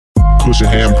Push a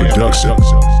Ham Production. 1,000.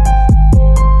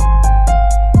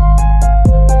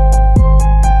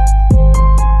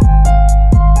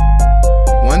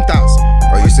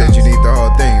 Oh, you said you need the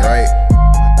whole thing, right?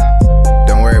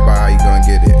 Don't worry about how you gonna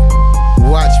get it.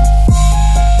 Watch me.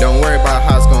 Don't worry about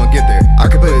how it's gonna get there.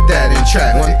 I can put that in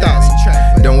traffic. 1,000.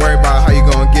 Don't worry about how you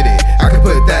gonna get it. I can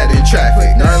put that in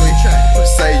traffic. Narley,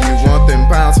 say you want them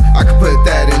pounds. I can put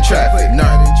that in traffic.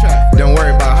 Narley, don't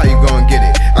worry about how you gonna get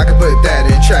it. I can put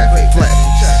that in traffic. Flat.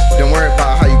 Don't worry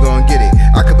about how you gonna get it.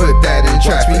 I can put that in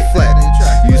traffic. Flat.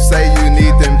 You say you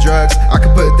need them drugs. I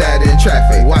can put that in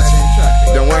traffic. Watch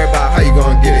it. Don't worry about how you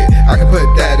gonna get it. I can put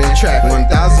that in traffic.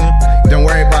 1,000. Don't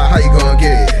worry about how you gonna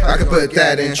get it. I can put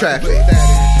that in traffic.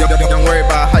 Don't worry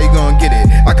about how you gonna get it.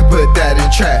 I can put that in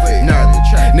traffic.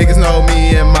 Niggas know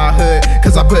me in my hood,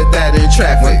 cause I put that in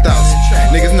traffic.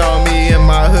 1,000. Niggas know me in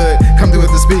my hood, come through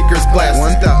with the speakers blast.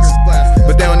 1,000.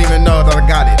 But they don't even know that I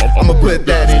got it. I'ma put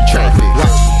that in traffic.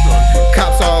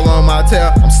 Cops all on my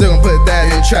tail, I'm still gonna put that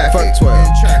in traffic.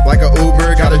 Like a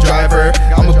Uber, got a driver,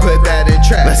 I'ma put that in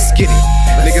traffic. Let's get it.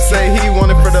 Niggas say he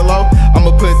want it for the low,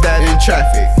 I'ma put that in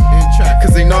traffic.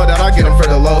 Cause they know that I get him for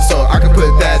the low, so I can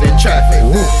put that in traffic.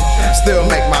 Still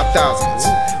make my thousands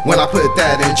when I put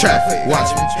that in traffic. Watch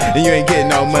me, and you ain't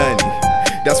getting no money.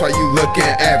 That's why you looking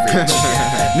average.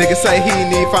 Niggas say he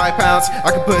need 5 pounds. I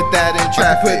can put that in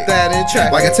traffic. Put that in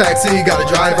traffic. Like a taxi, got a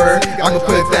driver. I'ma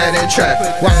put that in traffic.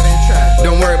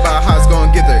 Don't worry about how it's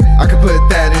gonna get there. I can put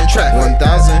that in traffic.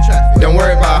 1,000. Don't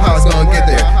worry about how it's gonna get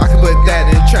there. I can put that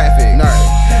in traffic.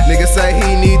 Niggas say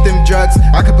he need them drugs.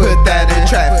 I can put that in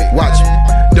traffic. Watch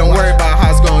it. Don't worry about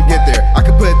how it's gonna get there. I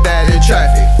can put that in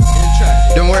traffic.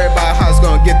 Don't worry about how it's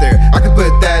gonna get there. I can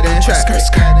put that in traffic.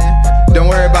 Don't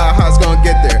worry about how it's gonna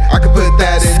get there. I can put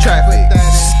that in traffic.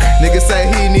 Niggas say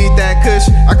he need that kush.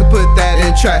 I can put that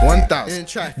in traffic. 1,000.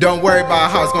 Don't worry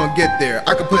about how it's gonna get there.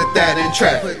 I can put that in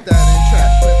traffic.